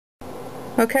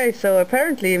Okay, so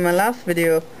apparently my last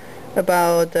video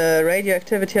about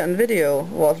radioactivity on video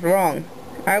was wrong.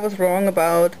 I was wrong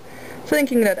about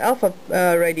thinking that alpha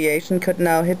radiation could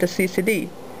now hit the CCD.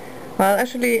 Well,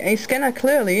 actually a scanner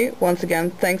clearly, once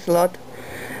again thanks a lot,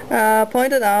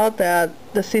 pointed out that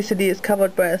the CCD is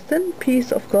covered by a thin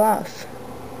piece of glass,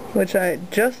 which I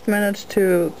just managed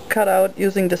to cut out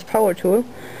using this power tool.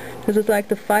 This is like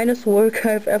the finest work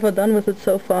I've ever done with it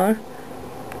so far.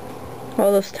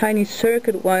 All those tiny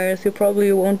circuit wires you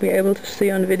probably won't be able to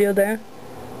see on video there.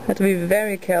 Had to be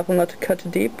very careful not to cut too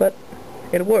deep, but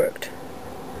it worked.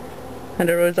 And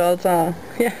the results are,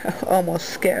 yeah, almost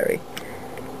scary.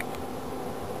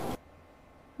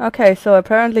 Okay, so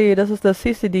apparently this is the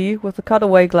CCD with the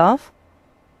cutaway glass.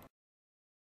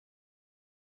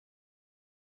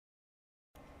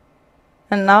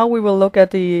 And now we will look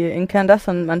at the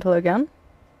incandescent mantle again.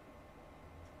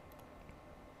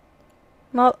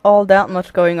 Not all that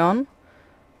much going on,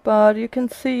 but you can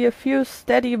see a few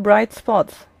steady bright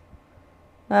spots.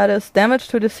 That is damage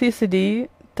to the CCD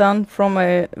done from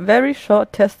a very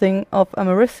short testing of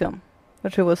americium,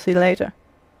 which we will see later.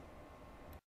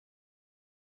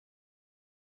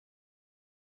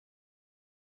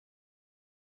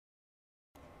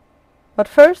 But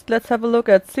first, let's have a look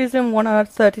at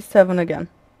cesium-137 again.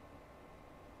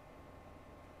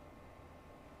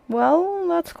 Well,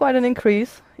 that's quite an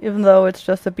increase, even though it's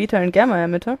just a beta and gamma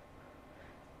emitter.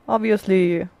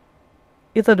 Obviously,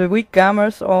 either the weak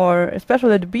gammas or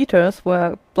especially the betas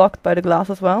were blocked by the glass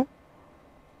as well.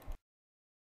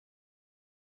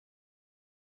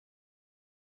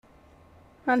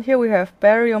 And here we have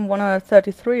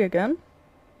barium-133 again.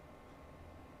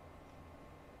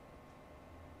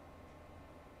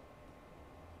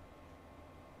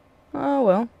 Oh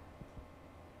well.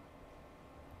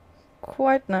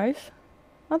 Quite nice.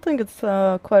 I think it's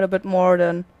quite a bit more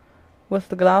than with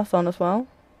the glass on as well.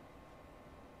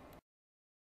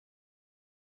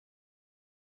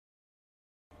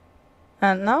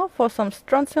 And now for some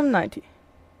strontium-90.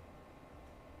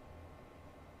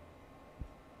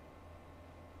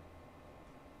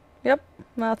 Yep,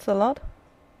 that's a lot.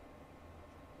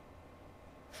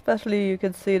 Especially you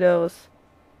can see those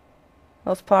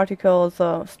particles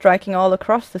striking all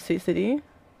across the CCD,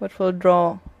 which will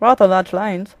draw rather large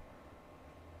lines.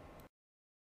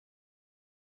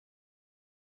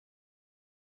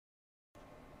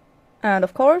 And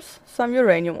of course, some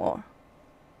uranium ore.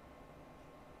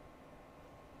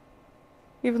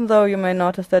 Even though you may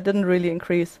notice that didn't really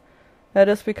increase. That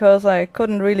is because I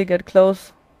couldn't really get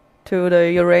close to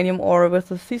the uranium ore with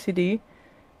the CCD,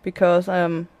 because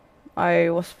I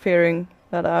was fearing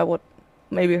that I would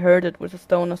maybe hurt it with a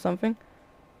stone or something,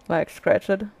 like scratch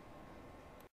it.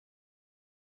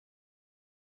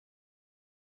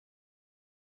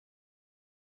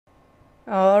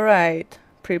 Alright,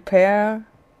 prepare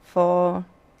for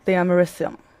the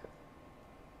americium.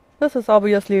 This is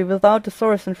obviously without the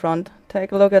source in front.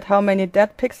 Take a look at how many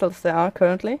dead pixels there are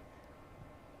currently.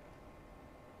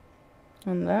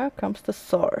 And there comes the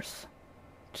source.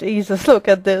 Jesus, look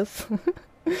at this.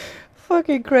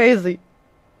 Fucking crazy.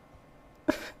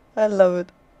 I love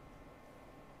it.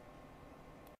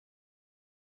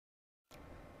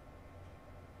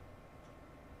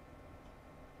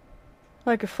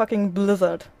 Like a fucking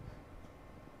blizzard.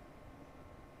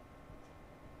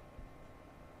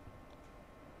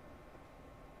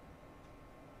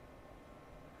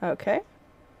 Okay.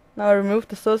 Now I remove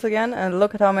the source again and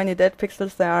look at how many dead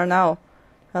pixels there are now.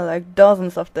 There are like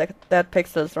dozens of dead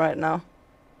pixels right now.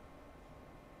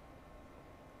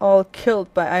 All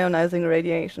killed by ionizing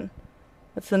radiation.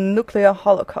 It's a nuclear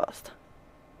holocaust.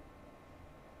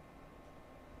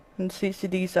 And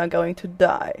CCDs are going to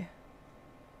die.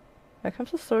 There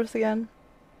comes the source again.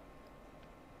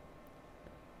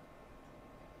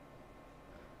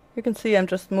 You can see I'm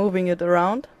just moving it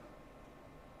around.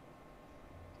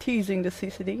 Teasing the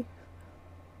CCD.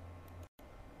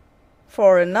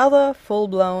 For another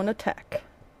full-blown attack.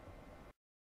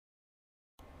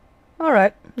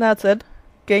 Alright, that's it.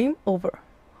 Game over.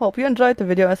 Hope you enjoyed the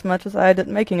video as much as I did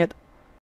making it.